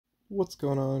What's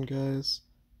going on, guys?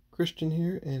 Christian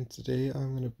here, and today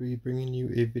I'm going to be bringing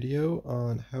you a video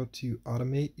on how to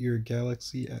automate your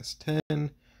Galaxy S10,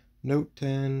 Note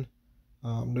 10,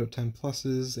 Note 10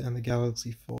 Pluses, and the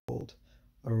Galaxy Fold,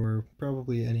 or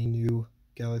probably any new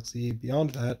Galaxy beyond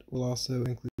that will also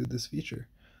include this feature.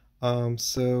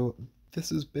 So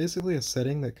this is basically a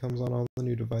setting that comes on all the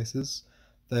new devices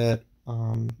that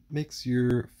makes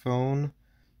your phone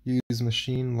use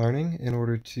machine learning in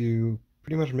order to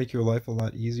pretty much make your life a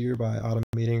lot easier by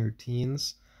automating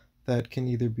routines that can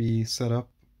either be set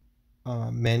up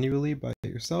manually by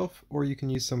yourself, or you can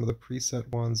use some of the preset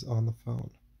ones on the phone.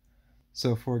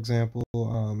 So for example,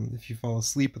 if you fall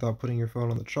asleep without putting your phone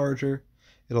on the charger,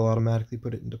 it'll automatically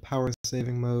put it into power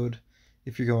saving mode.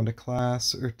 If you're going to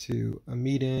class or to a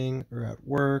meeting or at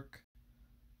work,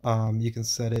 you can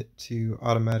set it to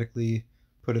automatically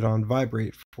put it on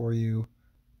vibrate for you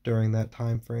during that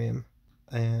time frame.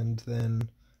 And then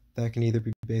that can either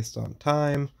be based on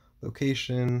time,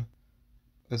 location,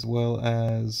 as well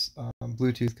as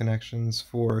Bluetooth connections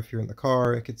for if you're in the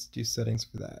car, it gets do settings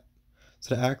for that.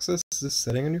 So to access this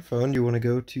setting on your phone, you want to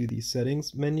go to the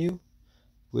settings menu,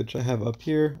 which I have up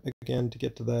here. Again, to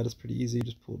get to that is pretty easy.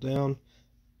 Just pull down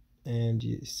and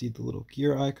you see the little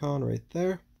gear icon right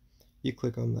there. You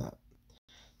click on that.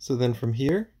 So then from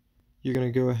here, you're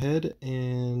going to go ahead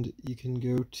and you can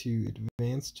go to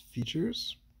advanced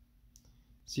features.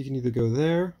 So you can either go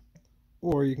there,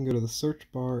 or you can go to the search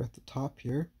bar at the top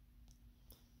here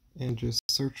and just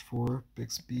search for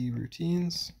Bixby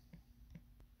routines,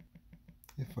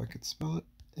 if I could spell it,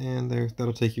 and there,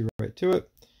 that'll take you right to it.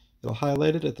 It'll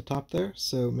highlight it at the top there,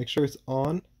 so make sure it's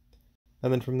on,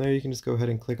 and then from there you can just go ahead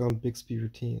and click on Bixby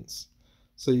routines.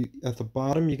 So at the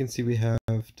bottom you can see we have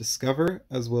discover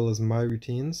as well as my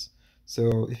routines.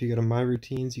 So if you go to my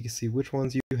routines, you can see which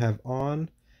ones you have on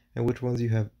and which ones you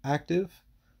have active.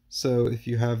 So if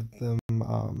you have them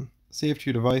saved to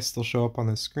your device, they'll show up on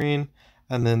the screen,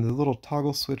 and then the little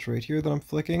toggle switch right here that I'm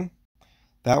flicking,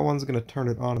 that one's going to turn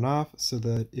it on and off, so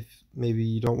that if maybe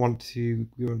you don't want to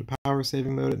go into power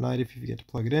saving mode at night if you forget to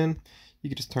plug it in, you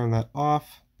can just turn that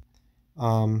off. I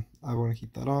want to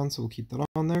keep that on, so we'll keep that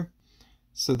on there.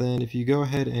 So then if you go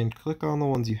ahead and click on the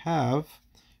ones you have,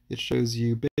 it shows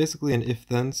you basically an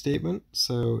if-then statement.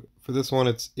 So for this one,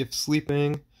 it's if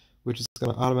sleeping, which is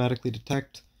going to automatically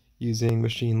detect using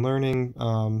machine learning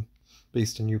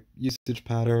based on your usage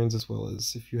patterns, as well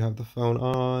as if you have the phone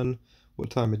on, what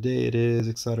time of day it is,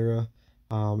 etc.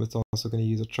 It's also going to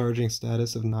use a charging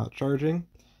status of not charging.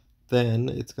 Then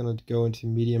it's going to go into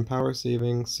medium power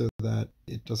saving so that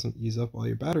it doesn't use up all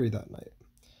your battery that night.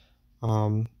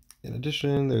 In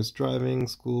addition, there's driving,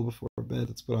 school, before bed.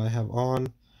 That's what I have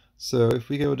on. So if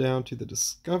we go down to the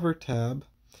Discover tab,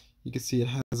 you can see it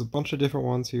has a bunch of different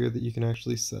ones here that you can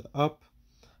actually set up.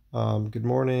 Good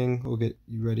morning will get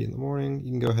you ready in the morning.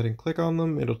 You can go ahead and click on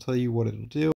them. It'll tell you what it'll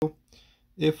do.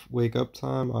 If wake up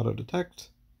time, auto detect.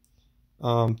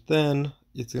 Then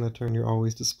it's going to turn your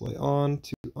always display on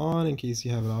to on in case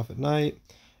you have it off at night.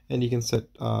 And you can set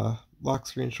lock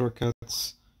screen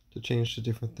shortcuts to change to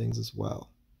different things as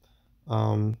well.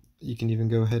 You can even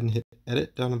go ahead and hit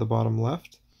edit down at the bottom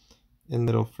left, and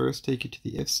that'll first take you to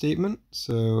the if statement.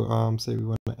 So say we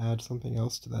want to add something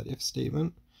else to that if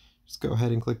statement, just go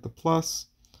ahead and click the plus.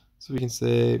 So we can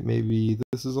say maybe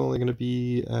this is only going to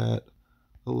be at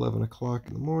 11 o'clock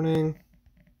in the morning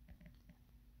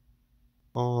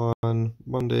on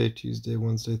Monday, Tuesday,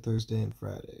 Wednesday, Thursday, and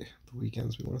Friday. The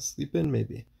weekends we want to sleep in,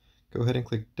 maybe. Go ahead and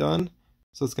click done.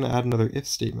 So it's going to add another if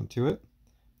statement to it.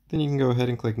 Then you can go ahead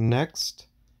and click next,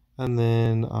 and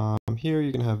then here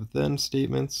you can have then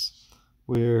statements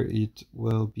where it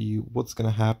will be what's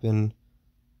going to happen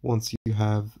once you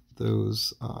have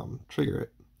those trigger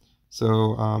it.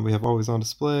 So we have always on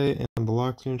display and the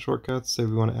lock screen shortcuts. Say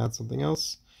we want to add something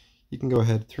else, you can go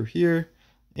ahead through here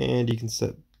and you can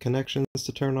set connections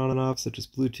to turn on and off, such as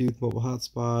Bluetooth, mobile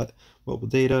hotspot, mobile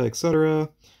data, etc.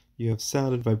 You have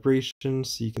sound and vibration,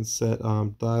 so you can set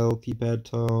dial, keypad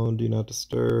tone, do not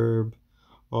disturb,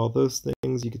 all those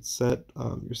things. You could set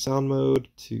your sound mode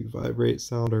to vibrate,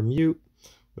 sound, or mute,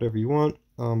 whatever you want.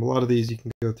 A lot of these you can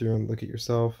go through and look at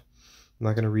yourself. I'm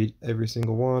not going to read every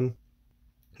single one.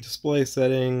 Display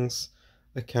settings,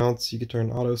 accounts, you can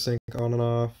turn auto sync on and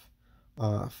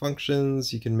off.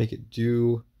 Functions, you can make it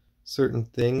do certain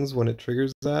things when it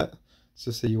triggers that. So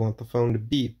say you want the phone to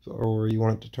beep, or you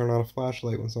want it to turn on a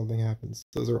flashlight when something happens.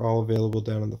 Those are all available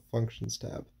down in the Functions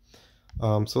tab.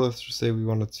 So let's just say we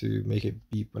wanted to make it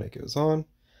beep when it goes on.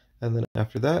 And then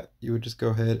after that, you would just go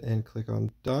ahead and click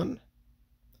on Done.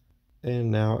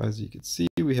 And now, as you can see,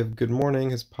 we have Good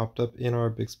Morning has popped up in our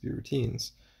Bixby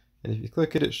routines. And if you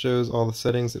click it, it shows all the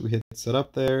settings that we had set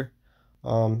up there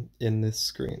in this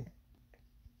screen.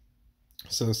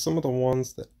 So some of the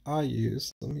ones that I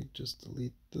use, let me just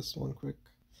delete this one quick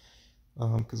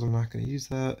because I'm not going to use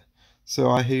that. So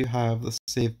I have the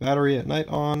save battery at night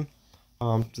on.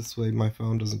 This way my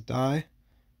phone doesn't die.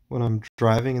 When I'm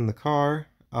driving in the car,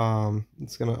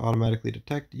 it's going to automatically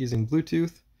detect using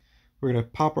Bluetooth. We're going to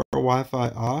pop our Wi-Fi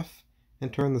off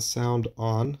and turn the sound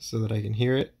on so that I can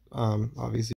hear it.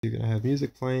 Obviously you're going to have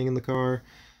music playing in the car,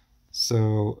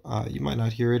 so you might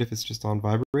not hear it if it's just on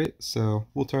vibrate. So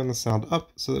we'll turn the sound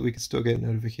up so that we can still get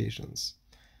notifications.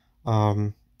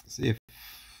 So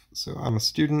I'm a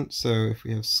student, so if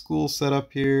we have school set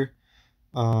up here,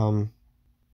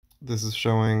 this is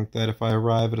showing that if I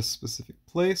arrive at a specific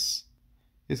place,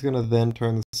 it's going to then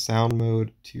turn the sound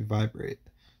mode to vibrate.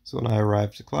 So when I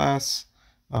arrive to class,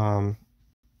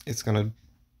 it's going to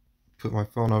put my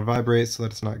phone on vibrate so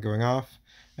that it's not going off.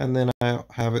 And then I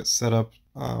have it set up.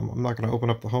 I'm not going to open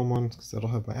up the home one because that'll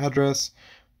have my address.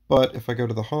 But if I go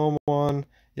to the home one,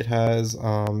 it has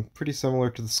pretty similar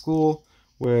to the school,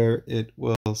 where it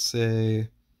will say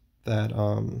that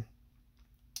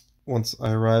once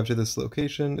I arrive to this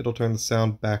location, it'll turn the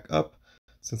sound back up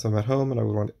since I'm at home and I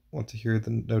would want to hear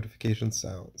the notification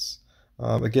sounds.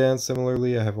 Again,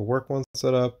 similarly, I have a work one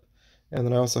set up, and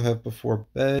then I also have before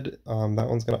bed. That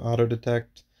one's going to auto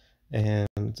detect,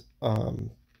 and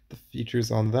the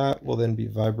features on that will then be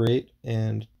vibrate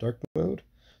and dark mode,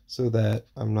 so that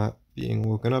I'm not being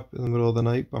woken up in the middle of the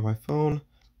night by my phone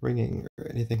ringing or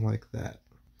anything like that.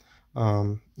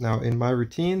 Now in my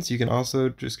routines, you can also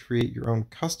just create your own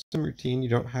custom routine. You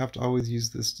don't have to always use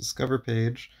this discover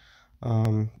page.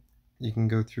 You can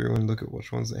go through and look at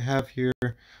which ones they have here,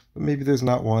 but maybe there's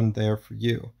not one there for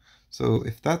you. So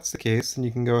if that's the case, then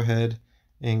you can go ahead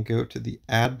and go to the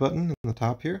add button in the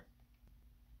top here,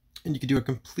 and you can do a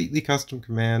completely custom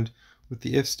command with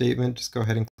the if statement. Just go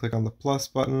ahead and click on the plus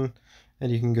button,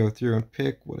 and you can go through and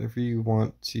pick whatever you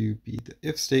want to be the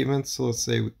if statement. So let's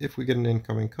say if we get an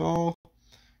incoming call,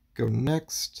 go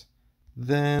next,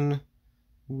 then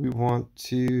we want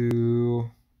to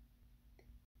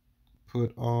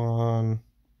put on,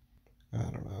 I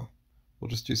don't know, we'll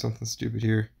just do something stupid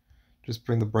here. Just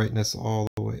bring the brightness all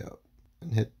the way up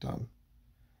and hit done.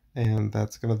 And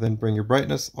that's going to then bring your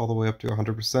brightness all the way up to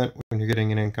 100% when you're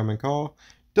getting an incoming call.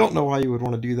 Don't know why you would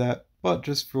want to do that, but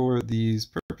just for these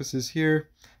purposes here,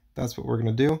 that's what we're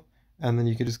going to do. And then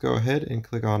you can just go ahead and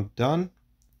click on done.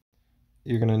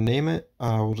 You're going to name it.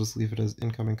 We'll just leave it as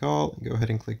incoming call and go ahead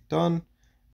and click done.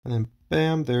 And then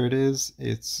bam, there it is.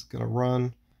 It's going to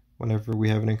run whenever we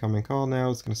have an incoming call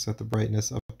now. It's going to set the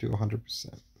brightness up to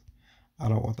 100%. I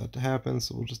don't want that to happen,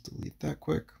 so we'll just delete that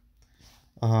quick.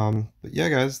 But yeah,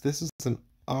 guys, this is an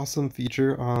awesome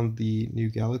feature on the new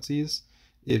Galaxies.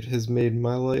 It has made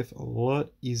my life a lot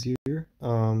easier. You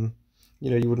know,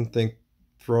 you wouldn't think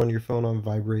throwing your phone on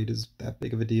vibrate is that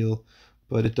big of a deal,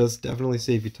 but it does definitely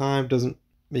save you time. Doesn't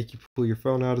make you pull your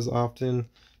phone out as often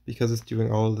because it's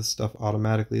doing all of this stuff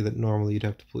automatically that normally you'd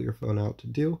have to pull your phone out to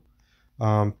do.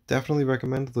 Definitely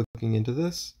recommend looking into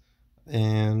this,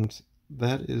 and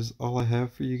that is all I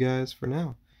have for you guys for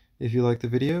now. If you liked the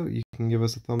video, you can give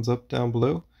us a thumbs up down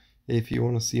below. If you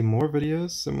want to see more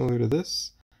videos similar to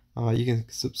this, you can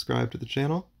subscribe to the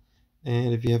channel.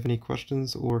 And if you have any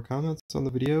questions or comments on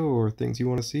the video or things you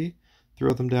want to see, throw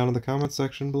them down in the comments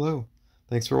section below.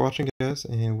 Thanks for watching, guys,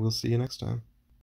 and we'll see you next time.